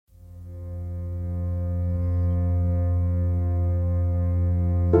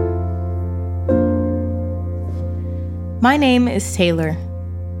My name is Taylar,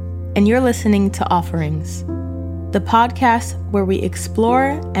 and you're listening to Offerings, the podcast where we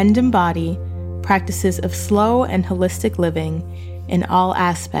explore and embody practices of slow and holistic living in all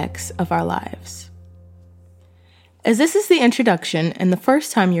aspects of our lives. As this is the introduction and the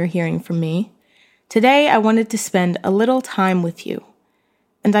first time you're hearing from me, today I wanted to spend a little time with you,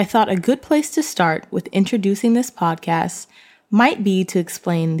 and I thought a good place to start with introducing this podcast might be to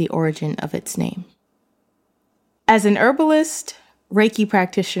explain the origin of its name. As an herbalist, Reiki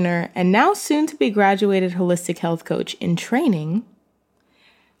practitioner, and now soon-to-be graduated holistic health coach in training,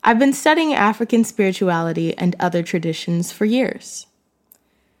 I've been studying African spirituality and other traditions for years.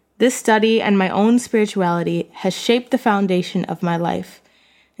 This study and my own spirituality has shaped the foundation of my life,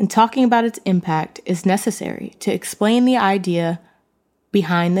 and talking about its impact is necessary to explain the idea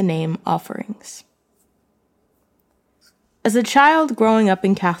behind the name Offerings. As a child growing up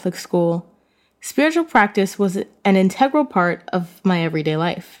in Catholic school, spiritual practice was an integral part of my everyday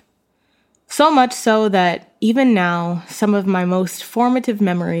life. So much so that even now, some of my most formative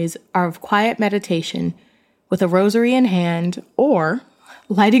memories are of quiet meditation with a rosary in hand or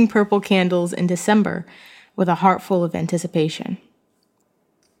lighting purple candles in December with a heart full of anticipation.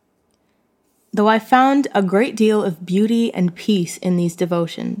 Though I found a great deal of beauty and peace in these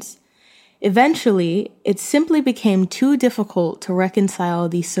devotions, eventually, it simply became too difficult to reconcile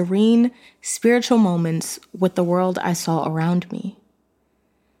these serene, spiritual moments with the world I saw around me.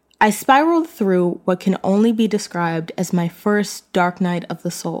 I spiraled through what can only be described as my first dark night of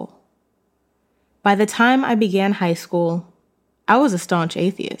the soul. By the time I began high school, I was a staunch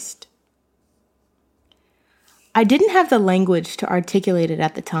atheist. I didn't have the language to articulate it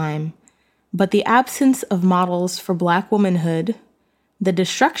at the time, but the absence of models for Black womanhood, the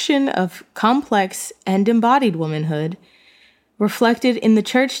destruction of complex and embodied womanhood reflected in the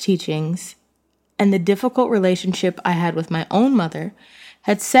church teachings, and the difficult relationship I had with my own mother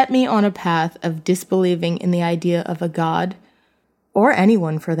had set me on a path of disbelieving in the idea of a God, or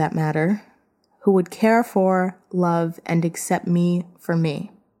anyone for that matter, who would care for, love, and accept me for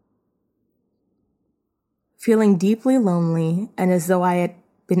me. Feeling deeply lonely and as though I had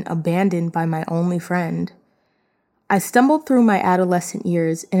been abandoned by my only friend, I stumbled through my adolescent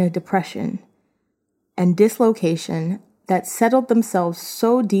years in a depression and dislocation that settled themselves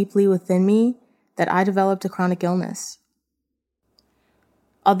so deeply within me that I developed a chronic illness.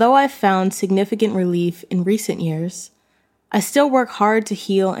 Although I've found significant relief in recent years, I still work hard to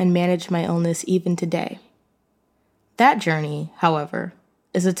heal and manage my illness even today. That journey, however,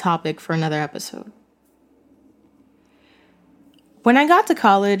 is a topic for another episode. When I got to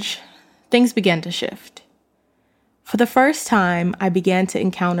college, things began to shift. For the first time, I began to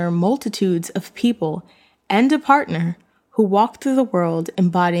encounter multitudes of people and a partner who walked through the world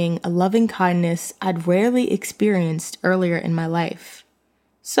embodying a loving kindness I'd rarely experienced earlier in my life.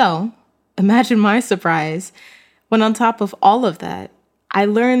 So, imagine my surprise when on top of all of that, I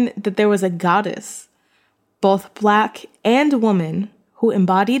learned that there was a goddess, both Black and woman, who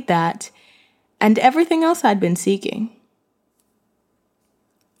embodied that and everything else I'd been seeking.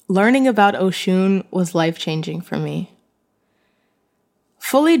 Learning about Oshun was life-changing for me.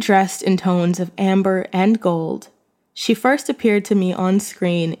 Fully dressed in tones of amber and gold, she first appeared to me on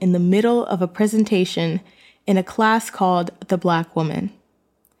screen in the middle of a presentation in a class called The Black Woman.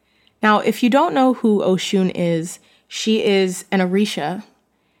 Now, if you don't know who Oshun is, she is an Orisha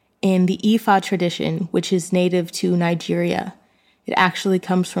in the Ifa tradition, which is native to Nigeria. It actually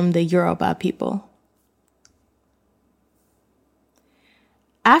comes from the Yoruba people.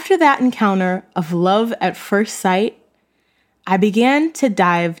 After that encounter of love at first sight, I began to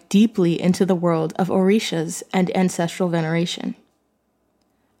dive deeply into the world of Orishas and ancestral veneration.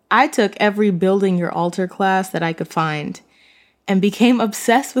 I took every Building Your Altar class that I could find and became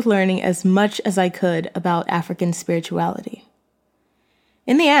obsessed with learning as much as I could about African spirituality.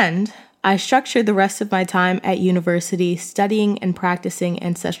 In the end, I structured the rest of my time at university studying and practicing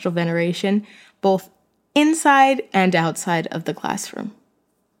ancestral veneration, both inside and outside of the classroom.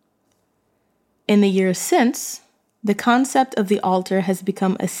 In the years since, the concept of the altar has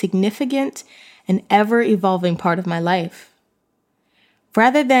become a significant and ever-evolving part of my life.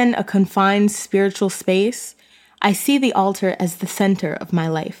 Rather than a confined spiritual space, I see the altar as the center of my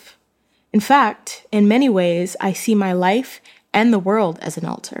life. In fact, in many ways, I see my life and the world as an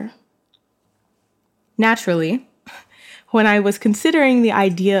altar. Naturally, when I was considering the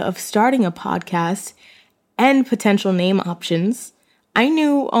idea of starting a podcast and potential name options, I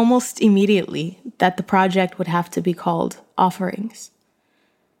knew almost immediately that the project would have to be called Offerings.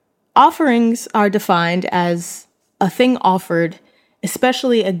 Offerings are defined as a thing offered,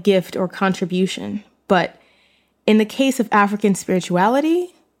 especially a gift or contribution, but In the case of African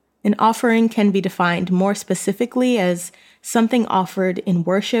spirituality, an offering can be defined more specifically as something offered in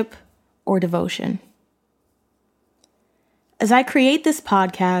worship or devotion. As I create this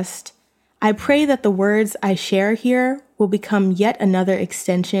podcast, I pray that the words I share here will become yet another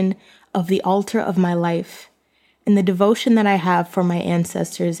extension of the altar of my life and the devotion that I have for my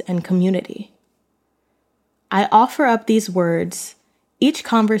ancestors and community. I offer up these words, each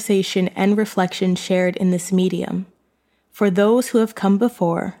conversation and reflection shared in this medium, for those who have come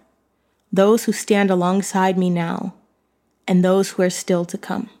before, those who stand alongside me now, and those who are still to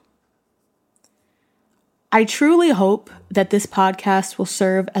come. I truly hope that this podcast will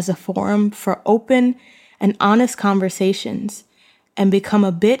serve as a forum for open and honest conversations and become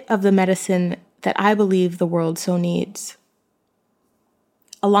a bit of the medicine that I believe the world so needs.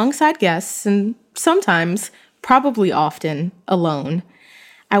 Alongside guests, and sometimes, probably often, alone,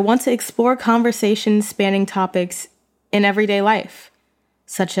 I want to explore conversations spanning topics in everyday life,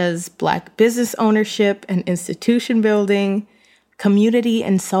 such as Black business ownership and institution building, community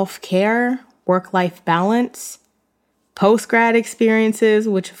and self-care, work-life balance, post-grad experiences,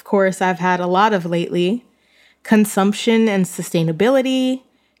 which of course I've had a lot of lately, consumption and sustainability,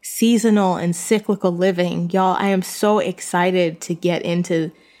 seasonal and cyclical living. Y'all, I am so excited to get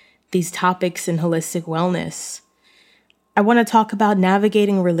into these topics in holistic wellness. I want to talk about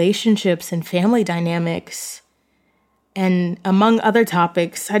navigating relationships and family dynamics. And among other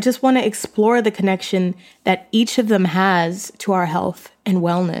topics, I just want to explore the connection that each of them has to our health and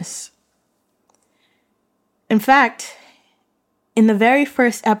wellness. In fact, in the very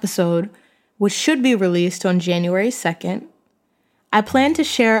first episode, which should be released on January 2nd, I plan to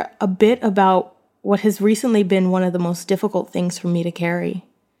share a bit about what has recently been one of the most difficult things for me to carry: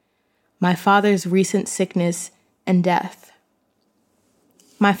 my father's recent sickness and death.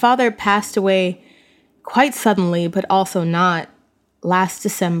 My father passed away quite suddenly, but also not, last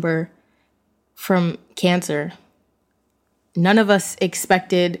December from cancer. None of us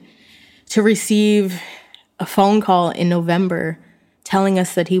expected to receive a phone call in November telling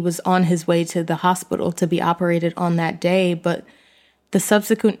us that he was on his way to the hospital to be operated on that day, but the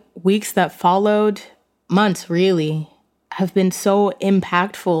subsequent weeks that followed, months really, have been so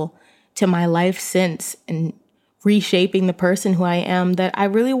impactful to my life since and reshaping the person who I am that I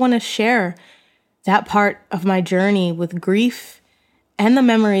really want to share that part of my journey with grief and the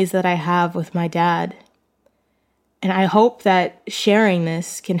memories that I have with my dad. And I hope that sharing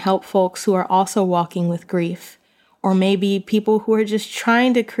this can help folks who are also walking with grief, or maybe people who are just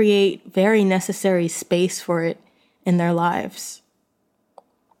trying to create very necessary space for it in their lives.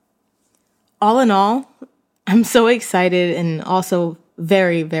 All in all, I'm so excited and also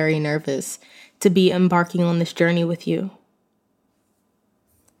very, very nervous to be embarking on this journey with you.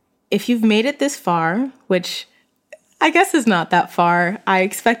 If you've made it this far, which I guess is not that far, I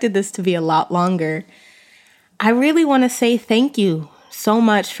expected this to be a lot longer, I really want to say thank you so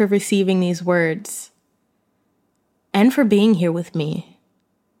much for receiving these words and for being here with me.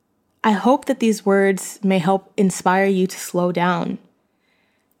 I hope that these words may help inspire you to slow down.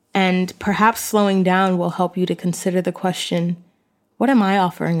 And perhaps slowing down will help you to consider the question, what am I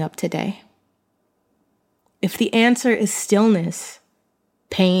offering up today? If the answer is stillness,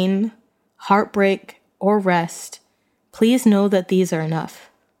 pain, heartbreak, or rest, please know that these are enough.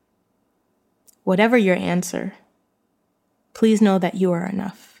 Whatever your answer, please know that you are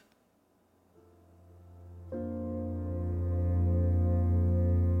enough.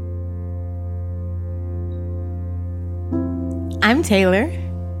 I'm Taylar,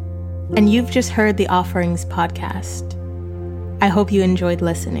 and you've just heard the Offerings podcast. I hope you enjoyed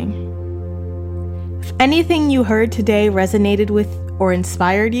listening. If anything you heard today resonated with or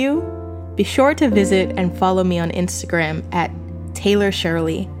inspired you, be sure to visit and follow me on Instagram at Taylar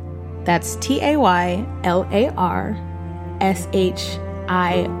Shirley. That's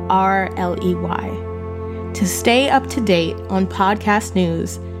TaylarShirley, to stay up to date on podcast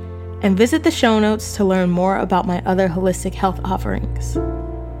news and visit the show notes to learn more about my other holistic health offerings.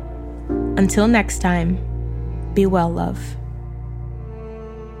 Until next time, be well, love.